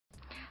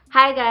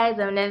Hi guys,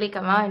 I'm Nelly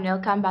Kamau and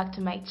welcome back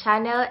to my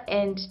channel,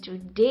 and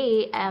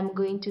today I'm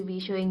going to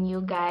be showing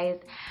you guys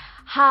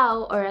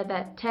how, or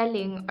rather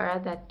telling or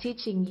rather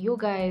teaching you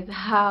guys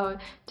how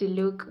to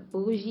look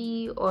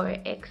bougie or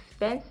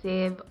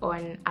expensive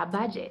on a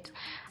budget.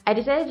 I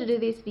decided to do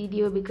this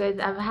video because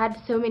I've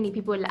had so many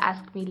people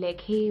ask me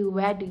like, hey,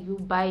 where do you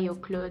buy your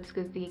clothes,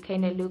 because they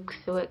kind of look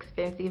so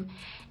expensive.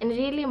 And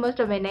really most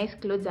of my nice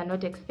clothes are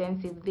not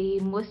expensive. They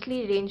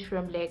mostly range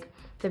from like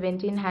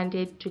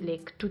 1700 to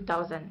like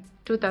 2000.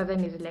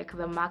 2000 is like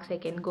the max I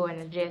can go on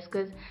a dress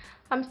because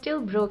I'm still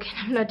broke and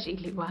I'm not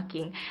really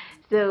working.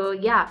 So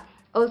yeah,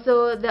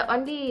 also the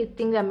only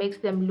thing that makes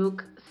them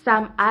look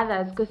some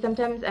others, because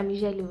sometimes I'm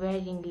usually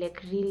wearing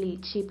like really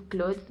cheap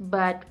clothes,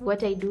 but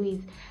what I do is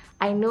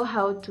I know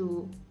how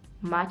to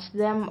match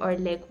them or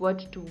like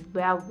what to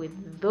wear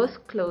with those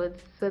clothes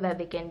so that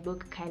they can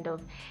look kind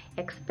of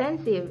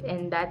expensive,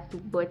 and that's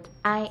what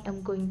I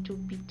am going to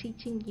be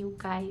teaching you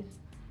guys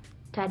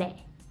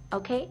today.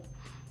 Okay,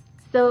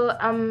 so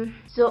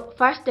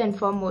first and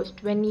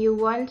foremost,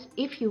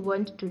 if you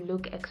want to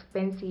look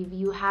expensive,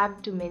 you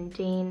have to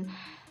maintain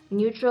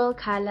neutral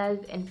colors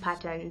and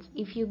patterns.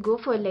 If you go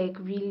for like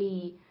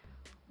really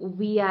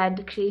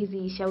weird,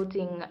 crazy,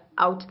 shouting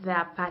out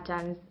there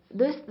patterns,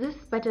 these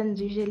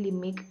patterns usually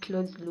make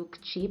clothes look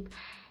cheap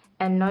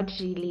and not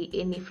really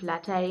any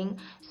flattering.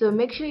 So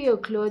make sure your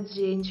clothes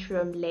range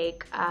from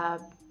like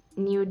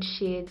nude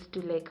shades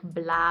to like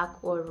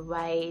black or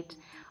white,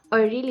 or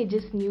really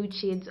just nude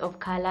shades of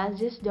colors.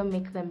 Just don't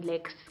make them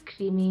like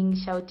screaming,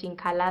 shouting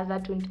colors.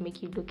 That won't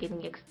make you look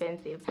any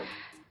expensive.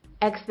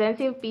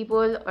 Expensive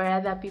people or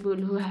other people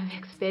who have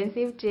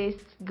expensive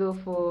tastes go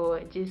for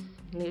just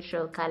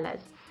neutral colors.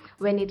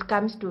 When it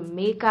comes to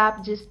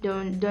makeup, just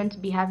don't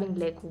be having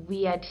like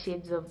weird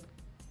shades of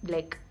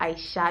like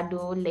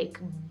eyeshadow, like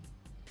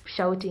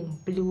shouting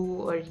blue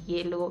or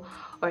yellow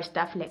or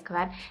stuff like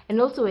that.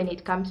 And also when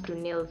it comes to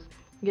nails,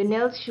 your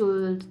nails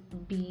should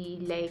be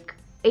like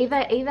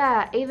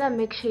either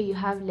make sure you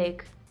have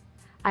like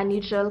a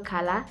neutral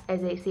color,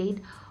 as I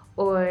said,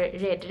 or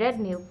red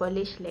nail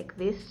polish like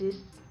this.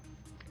 Just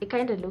it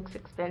kind of looks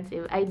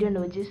expensive, I don't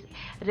know. Just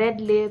red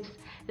lips,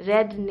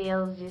 red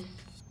nails just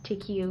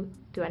take you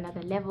to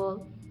another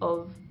level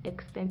of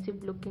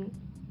expensive looking.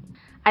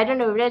 I don't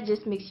know, red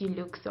just makes you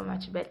look so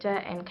much better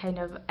and kind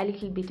of a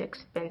little bit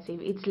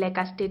expensive. It's like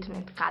a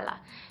statement color.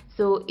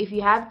 So if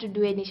you have to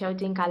do any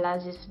shouting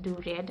colors, just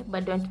do red,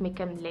 but don't make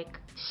them like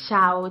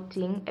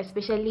shouting,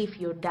 especially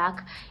if you're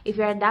dark. If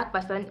you're a dark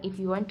person, if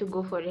you want to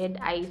go for red,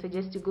 I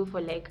suggest to go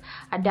for like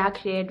a dark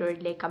red or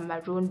like a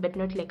maroon, but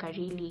not like a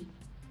really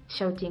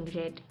shouting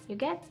red. You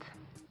get?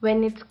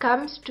 When it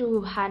comes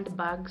to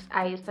handbags,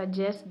 I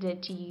suggest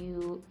that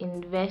you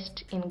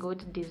invest in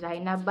good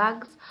designer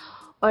bags,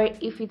 or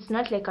if it's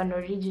not like an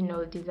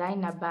original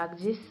designer bag,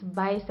 just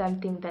buy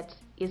something that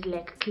is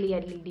like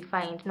clearly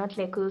defined, not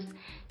like those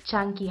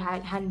chunky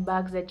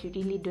handbags that you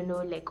really don't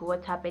know like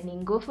what's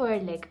happening. Go for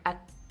like a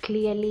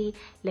clearly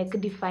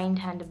like defined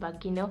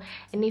handbag, you know.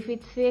 And if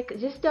it's fake,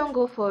 just don't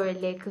go for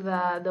like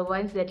the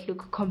ones that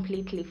look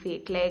completely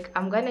fake. Like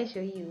I'm gonna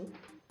show you,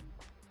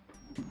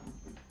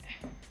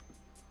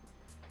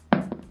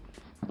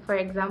 for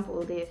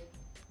example, this.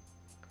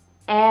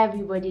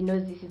 Everybody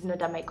knows this is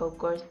not a Michael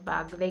Kors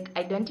bag. Like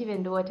I don't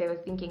even know what I was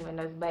thinking when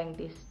I was buying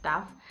this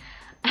stuff.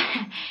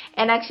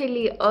 And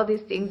actually all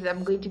these things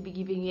I'm going to be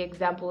giving you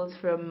examples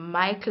from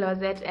my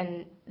closet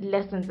and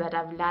lessons that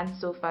I've learned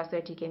so far, so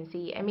that you can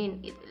see. I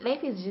mean,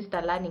 life is just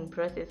a learning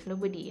process.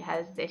 Nobody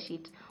has their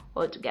shit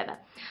all together.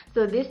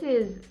 So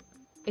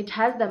it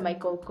has the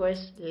Michael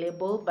Kors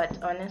label,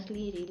 but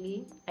honestly,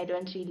 really, I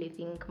don't really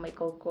think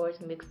Michael Kors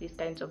makes these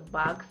kinds of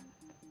bags.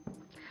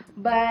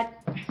 But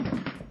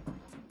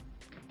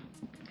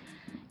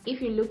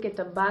if you look at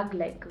a bag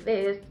like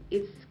this,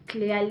 it's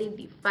clearly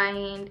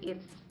defined.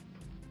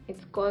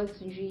 It's called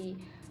Boujee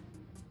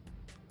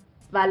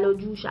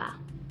Valojusha.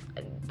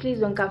 Please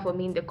don't come for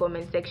me in the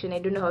comment section. I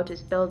don't know how to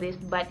spell this,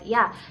 but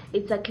yeah,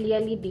 it's a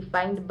clearly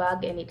defined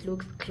bag and it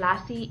looks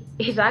classy.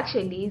 It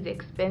actually is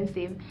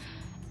expensive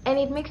and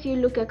it makes you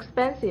look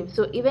expensive.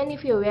 So even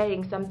if you're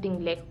wearing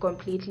something like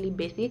completely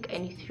basic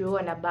and you throw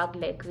on a bag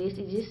like this,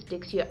 it just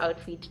takes your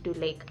outfit to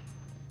like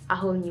a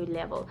whole new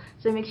level.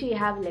 So make sure you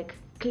have like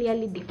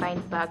clearly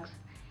defined bags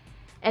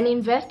and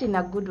invest in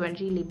a good one.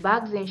 Really,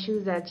 bags and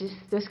shoes are just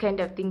those kind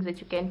of things that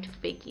you can't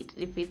fake it.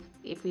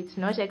 If it's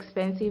not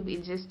expensive,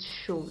 it just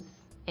shows.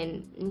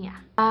 And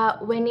yeah,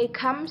 when it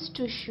comes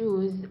to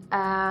shoes,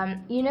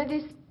 you know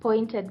these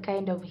pointed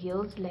kind of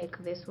heels like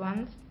this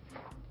ones.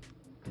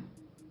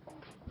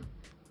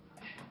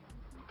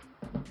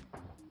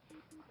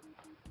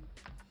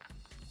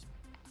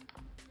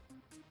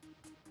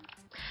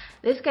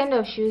 This kind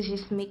of shoes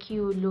just make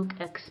you look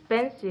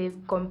expensive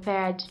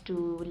compared to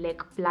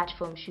like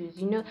platform shoes.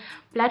 You know,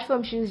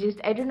 platform shoes just,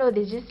 I don't know,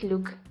 they just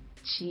look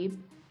cheap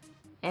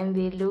and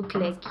they look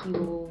like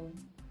you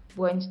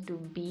want to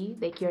be,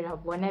 like you're a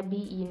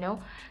wannabe, you know.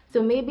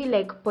 So maybe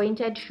like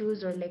pointed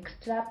shoes or like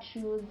strapped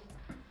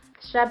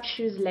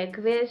shoes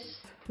like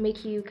this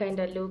make you kind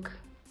of look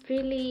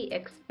really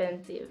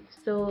expensive.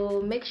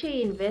 So make sure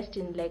you invest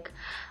in like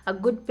a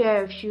good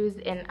pair of shoes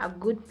and a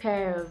good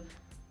pair of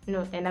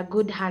and a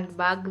good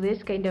handbag.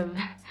 This kind of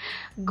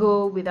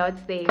go without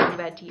saying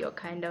that you're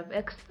kind of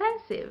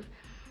expensive,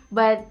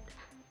 but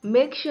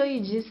make sure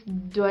you just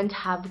don't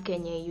have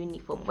Kenya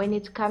uniform when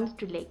it comes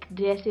to like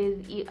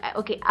dresses.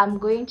 Okay, I'm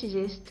going to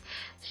just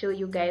show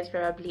you guys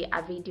probably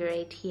a video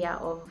right here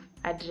of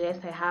a dress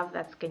I have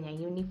that's Kenya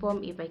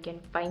uniform. If I can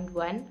find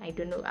one, I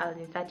don't know, I'll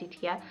insert it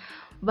here.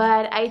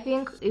 But I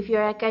think if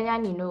you're a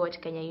Kenyan, you know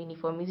what Kenya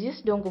uniform is.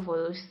 Just don't go for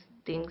those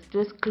things,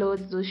 those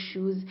clothes, those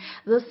shoes,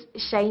 those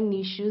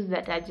shiny shoes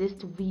that are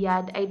just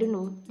weird. I don't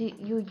know,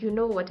 you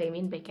know what I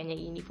mean by Kenya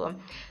uniform.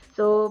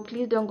 So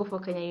please don't go for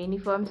Kenya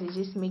uniforms. They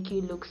just make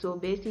you look so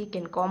basic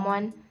and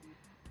common.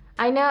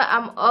 I know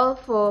I'm all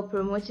for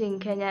promoting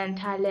Kenyan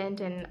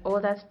talent and all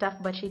that stuff,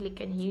 but really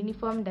Kenya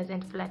uniform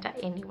doesn't flatter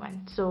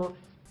anyone. So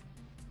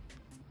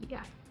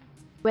yeah.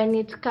 When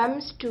it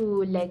comes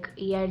to like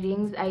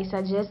earrings, I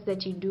suggest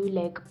that you do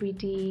like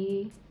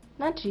pretty,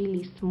 not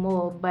really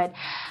small, but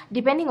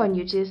depending on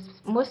your taste.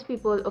 Most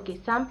people, okay,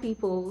 some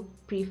people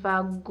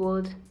prefer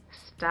gold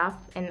stuff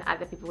and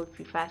other people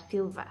prefer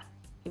silver,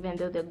 even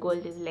though the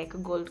gold is like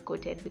gold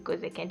coated,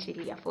 because they can't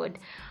really afford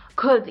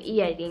gold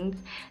earrings.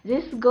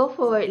 Just go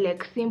for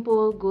like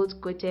simple gold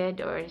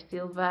coated or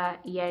silver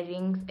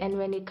earrings. And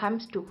when it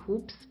comes to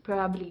hoops,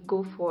 probably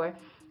go for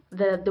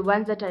the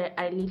ones that are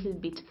a little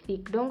bit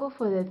thick. Don't go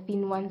for the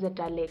thin ones that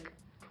are like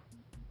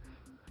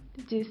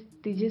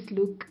they just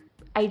look,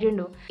 I don't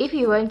know. If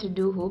you want to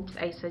do hoops,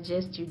 I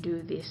suggest you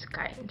do this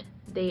kind.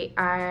 They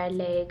are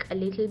like a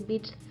little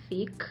bit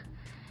thick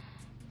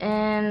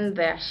and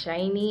they're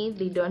shiny.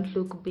 They don't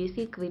look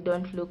basic, they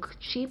don't look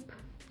cheap,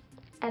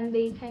 and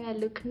they kind of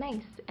look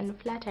nice and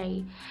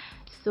flattery.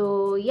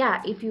 So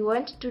yeah, if you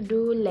want to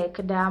do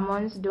like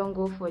diamonds, don't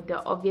go for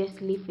the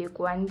obviously fake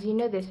ones. You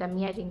know, there's some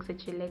earrings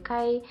that you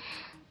like,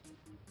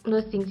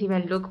 those things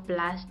even look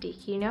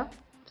plastic, you know.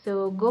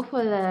 So go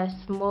for the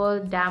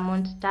small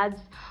diamond studs,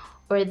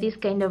 or this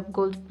kind of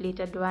gold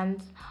plated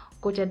ones,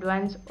 coated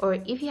ones. Or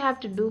if you have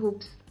to do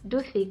hoops, do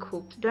thick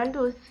hoops. Don't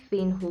do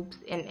thin hoops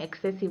and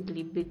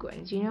excessively big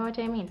ones, you know what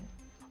I mean.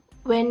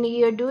 When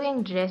you're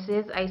doing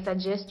dresses, I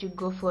suggest you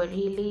go for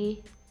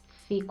really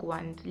thick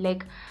ones.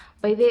 Like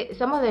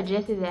some of the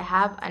dresses I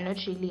have are not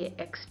really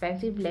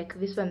expensive. Like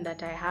this one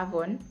that I have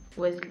on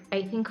was,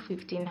 I think,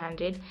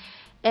 1500,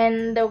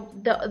 and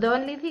the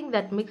only thing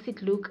that makes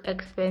it look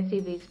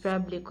expensive is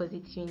probably because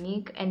it's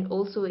unique, and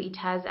also it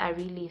has a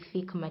really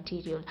thick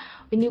material.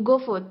 When you go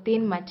for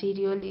thin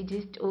material, it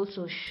just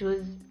also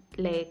shows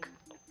like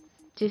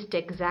just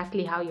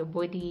exactly how your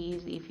body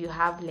is. If you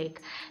have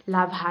like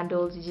love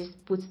handles, it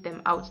just puts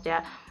them out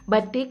there.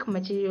 But thick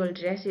material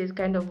dresses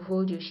kind of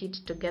hold your shit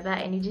together,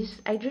 and you just,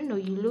 I don't know,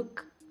 you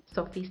look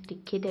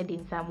sophisticated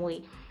in some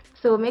way.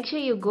 So make sure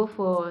you go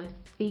for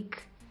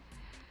thick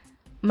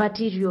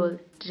material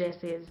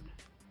dresses.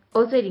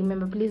 Also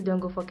remember, please don't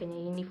go for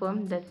Kenya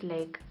uniform. That's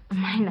like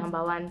my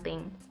number one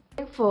thing.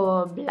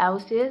 For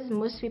blouses,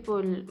 most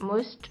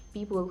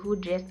people who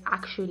dress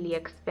actually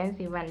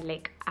expensive, and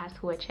like us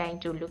who are trying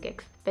to look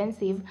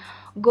expensive,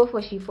 go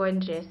for chiffon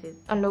dresses,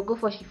 or no, go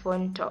for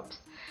chiffon tops.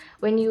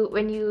 When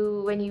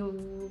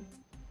you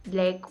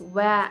like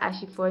wear a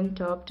chiffon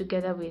top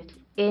together with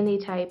any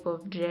type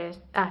of dress,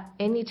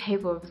 any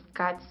type of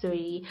skirt,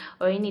 sorry,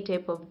 or any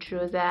type of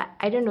trouser,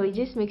 I don't know, it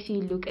just makes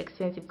you look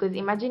expensive. Because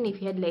imagine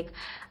if you had like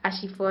a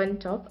chiffon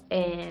top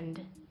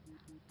and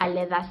a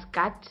leather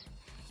skirt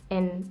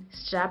and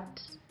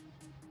strapped,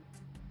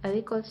 are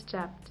they called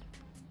strapped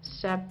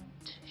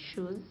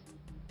shoes?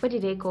 What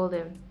did I call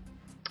them?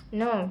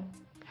 No,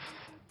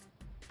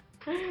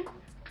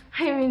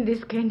 I mean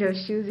this kind of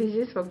shoes, I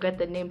just forgot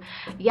the name.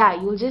 Yeah,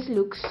 you'll just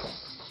look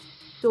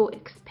so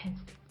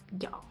expensive.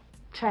 Yo,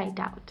 try it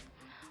out.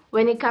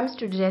 When it comes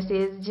to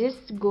dresses,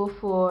 just go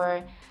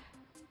for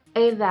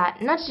either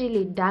not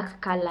really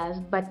dark colors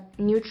but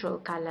neutral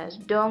colors.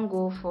 Don't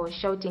go for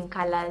shouting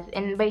colors,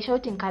 and by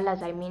shouting colors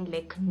I mean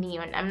like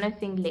neon. I'm not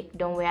saying like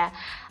don't wear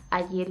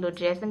a yellow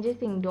dress, I'm just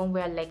saying don't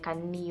wear like a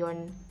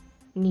neon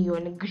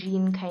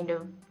green kind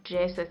of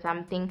dress or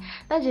something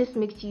that just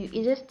makes you,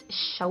 it just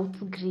shouts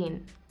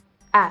green.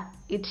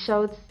 It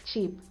shouts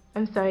cheap,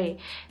 I'm sorry.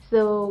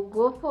 So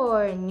go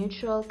for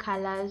neutral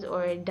colors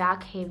or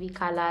dark heavy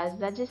colors.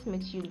 That just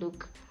makes you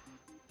look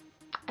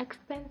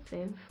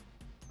expensive.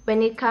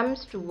 When it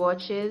comes to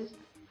watches,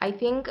 I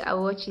think a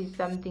watch is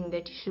something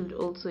that you should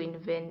also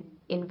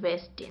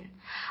invest in.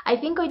 I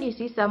think when you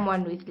see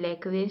someone with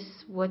like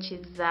this watch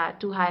is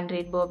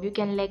 200 bob, you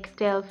can like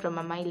tell from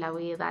a mile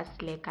away that's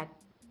like a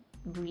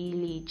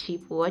really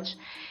cheap watch.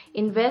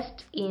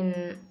 Invest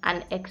in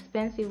an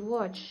expensive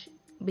watch,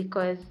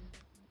 because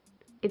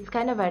it's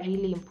kind of a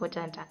really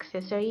important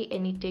accessory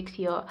and it takes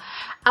your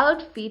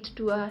outfit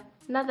to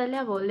another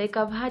level. Like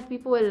I've had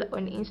people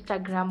on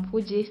Instagram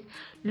who just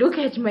look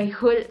at my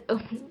whole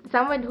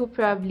someone who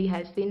probably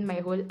has seen my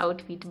whole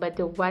outfit, but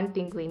the one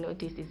thing they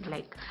notice is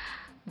like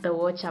the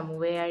watch I'm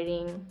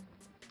wearing.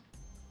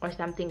 or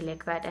something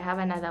like that. I have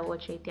another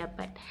watch right there,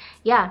 but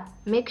yeah,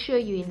 make sure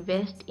you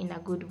invest in a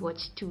good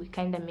watch too. It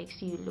kind of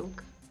makes you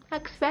look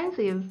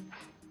expensive.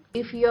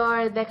 If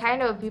you're the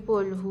kind of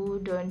people who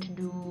don't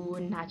do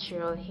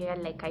natural hair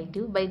like I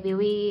do, by the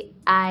way,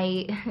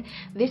 I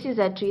this is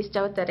a twist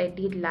out that I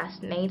did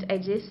last night. I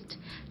just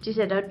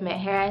twisted out my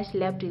hair, I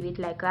slept with it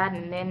like that,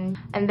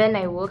 and then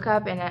I woke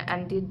up and I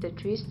undid the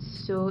twist.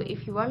 So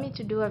if you want me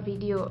to do a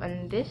video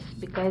on this,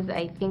 because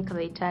I think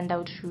they turned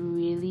out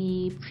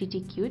really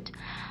pretty cute,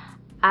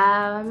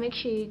 make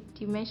sure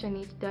you mention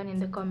it down in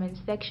the comment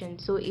section.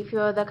 So if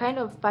you're the kind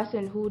of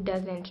person who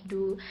doesn't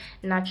do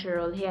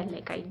natural hair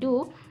like I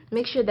do,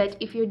 make sure that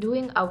if you're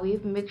doing a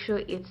wave, make sure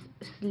it's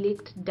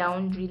slicked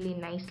down really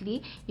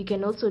nicely. You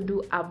can also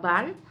do a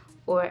bun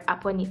or a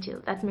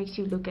ponytail. That makes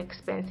you look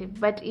expensive.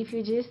 But if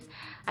you just,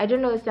 I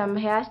don't know, some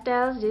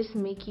hairstyles just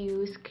make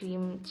you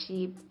scream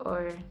cheap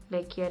or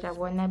like you're a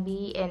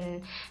wannabe,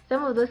 and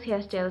some of those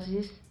hairstyles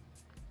just,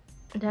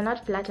 they're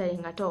not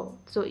flattering at all.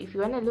 So if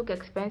you want to look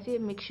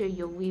expensive, make sure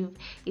your weave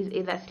is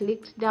either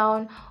slicked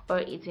down, or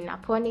it's in a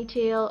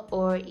ponytail,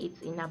 or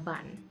it's in a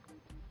bun.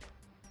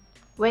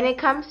 When it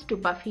comes to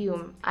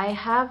perfume, I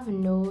have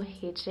no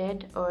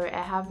hatred or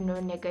I have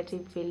no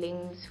negative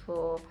feelings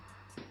for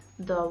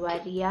the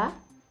Waria,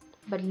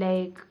 but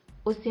like,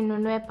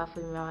 usinunue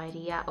perfume ya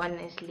Waria,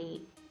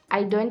 honestly.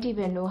 I don't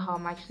even know how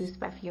much these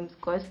perfumes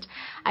cost.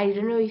 I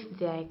don't know if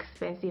they're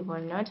expensive or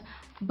not,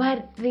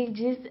 but they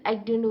just, I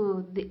don't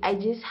know, I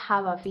just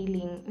have a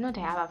feeling, not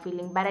I have a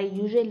feeling, but I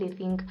usually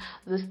think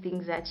those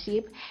things are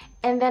cheap,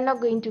 and they're not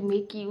going to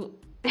make you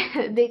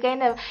they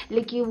kind of,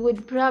 like, you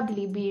would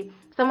probably be,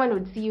 someone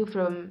would see you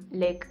from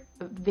like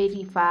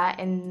very far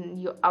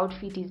and your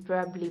outfit is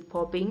probably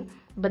popping,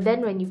 but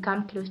then when you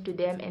come close to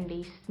them and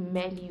they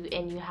smell you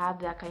and you have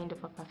that kind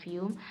of a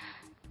perfume,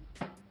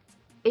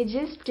 it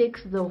just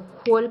takes the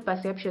whole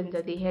perception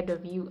that they had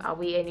of you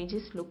away, and you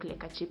just look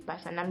like a cheap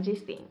person. I'm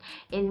just saying,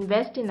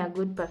 invest in a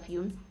good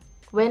perfume.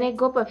 When I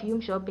go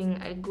perfume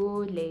shopping, I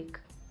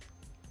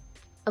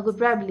could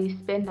probably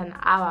spend an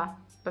hour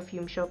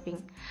perfume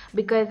shopping,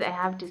 because I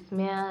have to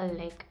smell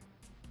like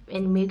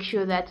and make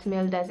sure that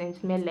smell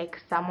doesn't smell like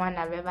someone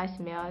I've ever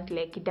smelled,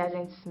 like it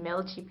doesn't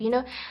smell cheap, you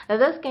know.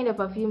 Those kind of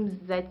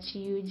perfumes that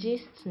you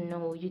just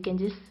know, you can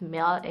just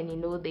smell and you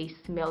know they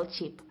smell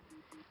cheap.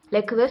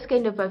 Like those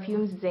kind of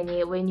perfumes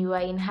when you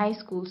are in high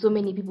school, so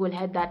many people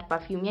had that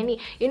perfume. Yani,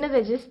 you know,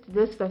 they're just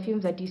those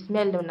perfumes that you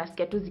smell na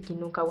unasikia tu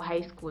zikinuka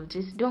high school.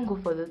 Just don't go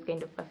for those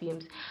kind of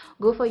perfumes.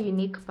 Go for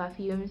unique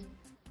perfumes.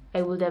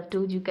 I would have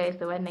told you guys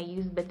the one I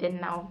use, but then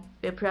now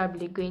we're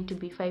probably going to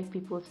be 5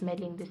 people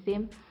smelling the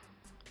same.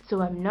 So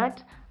I'm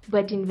not.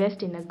 But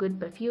invest in a good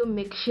perfume.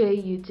 Make sure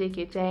you take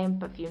your time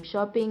perfume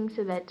shopping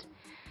so that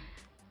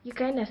you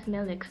kind of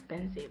smell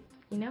expensive,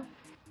 you know.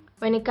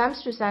 When it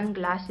comes to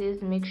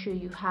sunglasses, make sure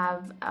you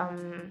have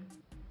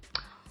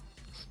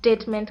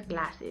statement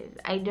glasses.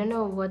 I don't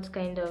know what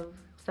kind of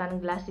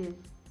sunglasses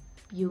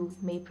you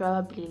may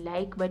probably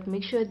like, but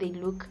make sure they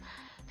look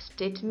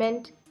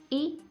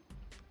statement-y,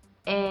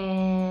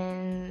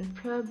 and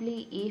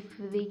probably if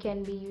they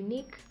can be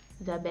unique,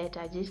 the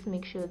better. Just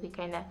make sure they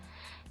kind of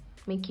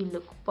make you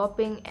look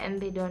popping and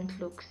they don't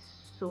look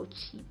so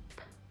cheap.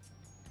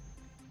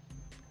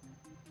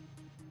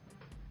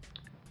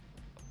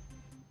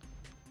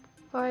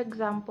 For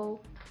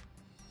example,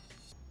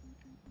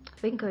 I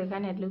think they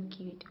kind of look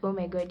cute. Oh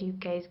my god, you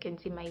guys can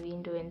see my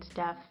window and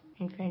stuff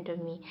in front of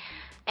me.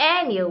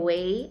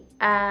 Anyway,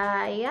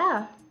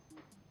 yeah.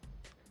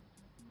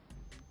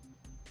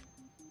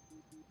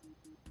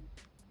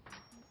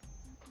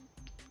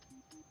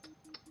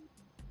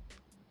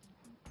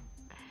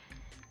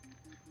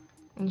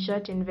 In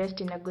short,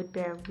 invest in a good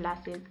pair of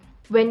glasses.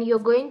 When you're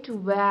going to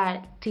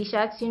wear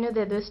t-shirts, you know,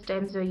 there are those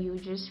times where you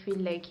just feel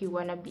like you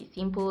want to be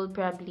simple.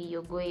 Probably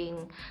you're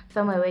going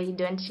somewhere where you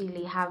don't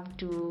really have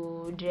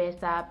to dress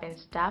up and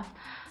stuff.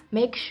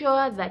 Make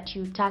sure that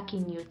you tuck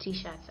in your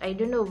t-shirts. I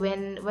don't know,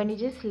 when you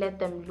just let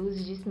them loose,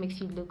 it just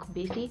makes you look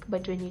basic.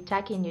 But when you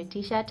tuck in your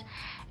t-shirt,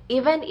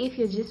 even if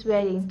you're just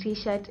wearing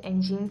t-shirt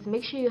and jeans,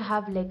 make sure you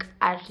have like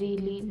a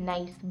really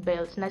nice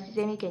belt. Na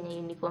sisemi kwenye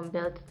uniform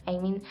belt, I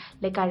mean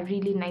like a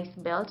really nice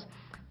belt.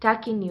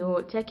 Tuck in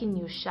your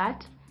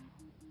shirt.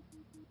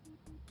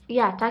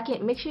 Yeah,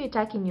 make sure you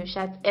tuck in your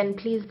shirt, and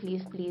please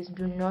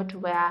do not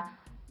wear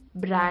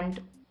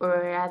brand or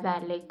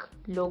rather like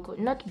logo,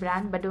 not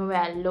brand, but don't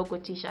wear logo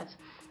t-shirts.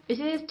 You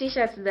see these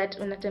t-shirts that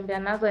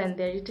unatembea nazo and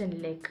they're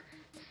written like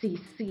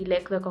CC,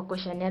 like the Coco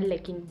Chanel,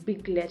 like in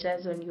big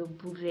letters on your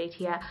boob right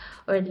here,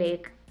 or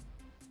like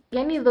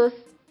any of those.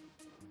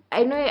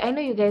 I know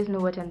you guys know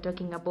what I'm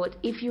talking about.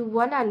 If you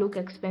wanna look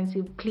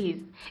expensive,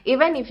 please,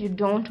 even if you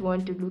don't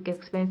want to look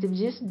expensive,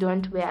 just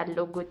don't wear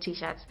logo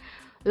t-shirts.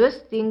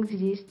 Those things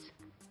just,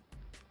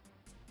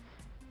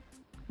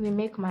 they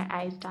make my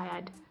eyes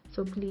tired.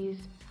 So please,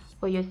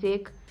 for your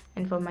sake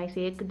and for my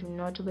sake, do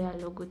not wear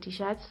logo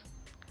t-shirts.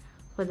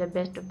 For the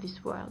best of this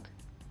world,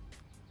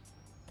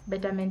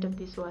 betterment of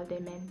this world, I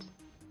meant.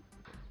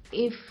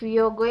 If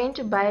you're going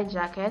to buy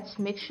jackets,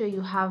 make sure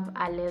you have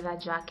a leather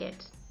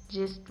jacket.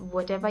 just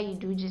whatever you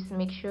do, just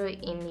make sure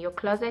in your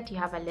closet you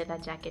have a leather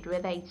jacket,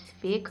 whether it's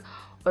fake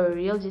or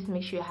real. Just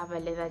make sure you have a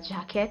leather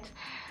jacket.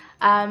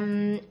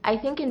 I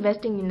think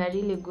investing in a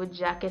really good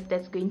jacket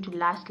that's going to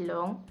last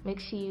long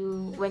makes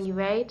you, when you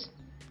wear it,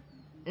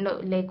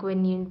 no, like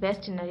when you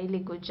invest in a really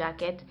good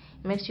jacket,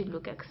 it makes you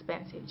look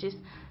expensive. Just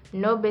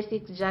no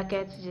basic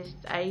jackets, just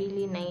a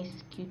really nice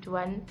cute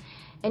one,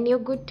 and you're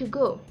good to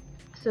go.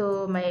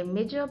 So my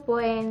major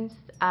points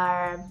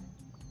are: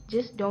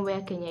 just don't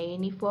wear Kenya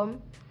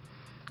uniform,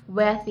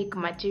 wear thick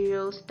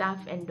material stuff,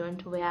 and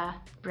don't wear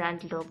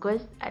brand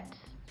logos at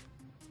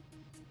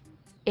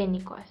any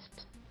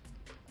cost.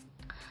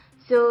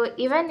 So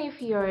even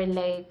if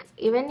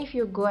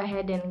you go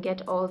ahead and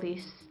get all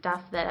this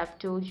stuff that I've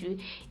told you,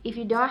 if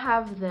you don't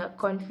have the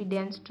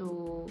confidence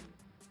to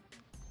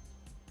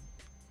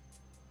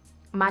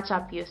match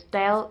up your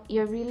style,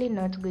 you're really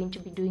not going to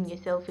be doing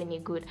yourself any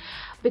good,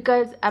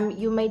 because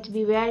you might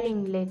be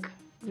wearing like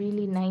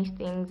really nice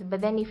things, but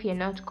then if you're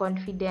not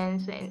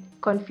confident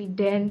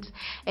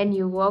and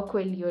you walk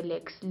while you're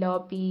like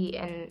sloppy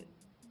and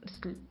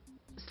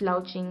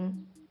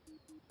slouching,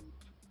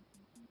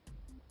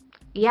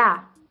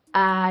 yeah,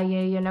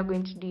 you're not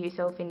going to do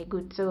yourself any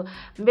good. So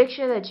make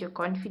sure that you're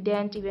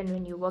confident even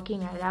when you're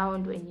walking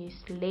around, when you're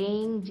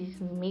slaying.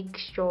 Just make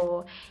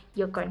sure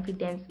your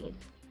confidence is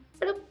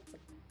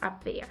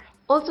up there.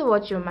 Also,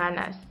 watch your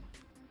manners.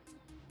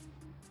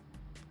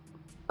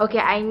 Okay,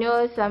 I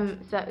know some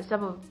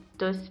of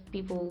those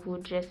people who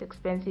dress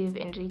expensive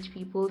and rich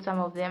people, some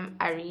of them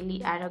are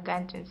really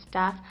arrogant and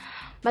stuff,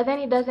 but then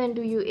it doesn't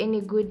do you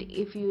any good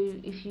if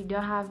you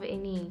don't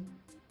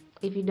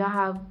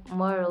have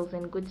morals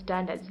and good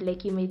standards.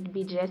 Like, you may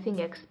be dressing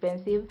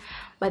expensive,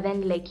 but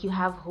then like you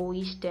have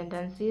hoish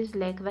tendencies,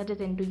 like that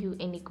doesn't do you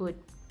any good.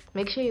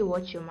 Make sure you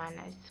watch your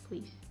manners,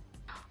 please.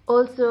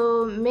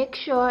 Also, make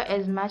sure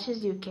as much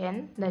as you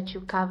can that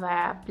you cover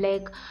up.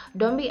 Like,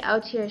 don't be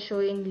out here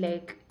showing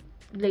like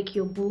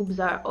your boobs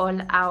are all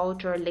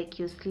out, or like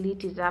your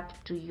slit is up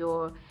to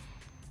your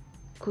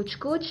cooch.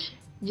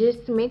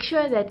 Just make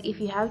sure that if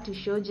you have to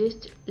show,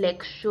 just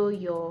like show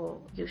your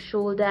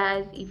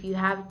shoulders. If you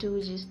have to,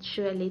 just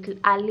show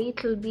a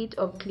little bit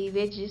of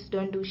cleavage. Just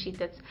don't do shit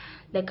that's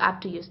like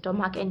up to your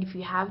stomach. And if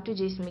you have to,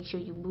 just make sure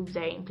your boobs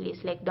are in place.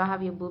 Like, don't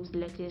have your boobs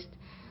like just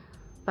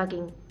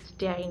fucking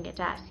staring at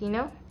us, you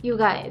know. You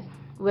guys,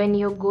 when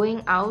you're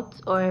going out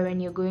or when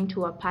you're going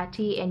to a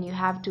party and you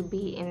have to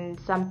be in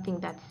something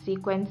that's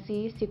sequence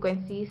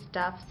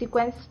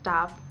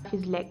stuff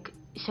is like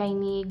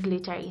shiny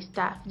glittery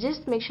stuff.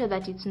 Just make sure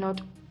that it's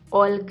not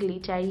all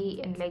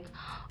glittery and like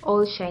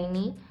all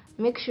shiny.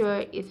 Make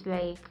sure it's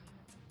like,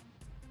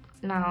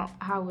 now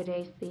how would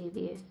I say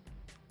this,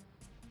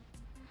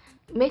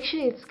 make sure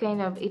it's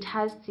it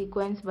has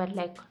sequence, but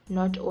like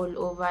not all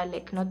over,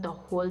 like not the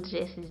whole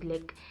dress is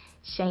like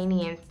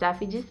shiny and stuff.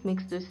 It just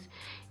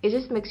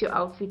makes your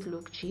outfit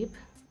look cheap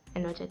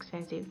and not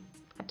expensive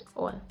at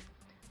all.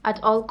 At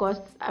all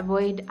costs,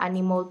 avoid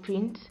animal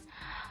print.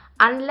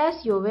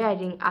 Unless you're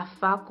wearing a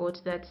fur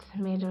coat that's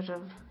made out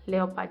of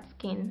leopard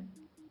skin,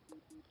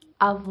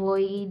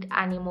 avoid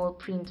animal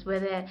prints,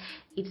 whether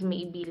it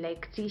may be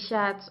like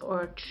t-shirts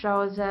or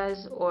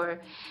trousers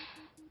or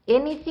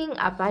anything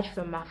apart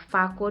from a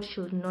fur coat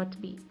should not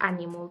be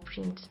animal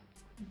print.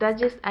 That's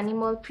just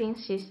animal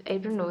prints, just, I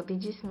don't know, they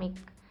just make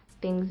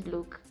things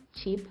look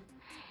cheap,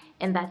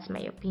 and that's my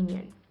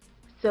opinion.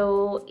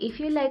 So if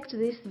you liked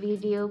this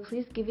video,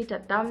 please give it a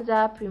thumbs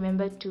up.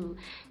 Remember to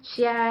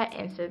share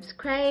and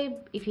subscribe.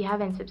 If you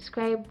haven't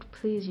subscribed,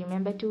 please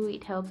remember to.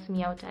 It helps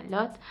me out a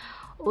lot.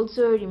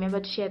 Also, remember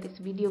to share this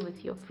video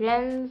with your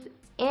friends,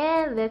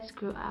 and let's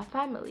grow our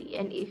family.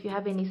 And if you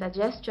have any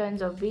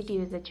suggestions of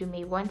videos that you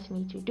may want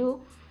me to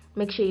do,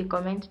 make sure you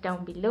comment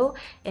down below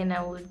and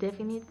I will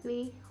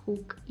definitely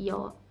hook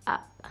you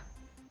up.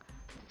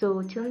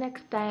 So till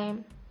next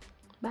time,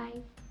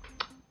 bye.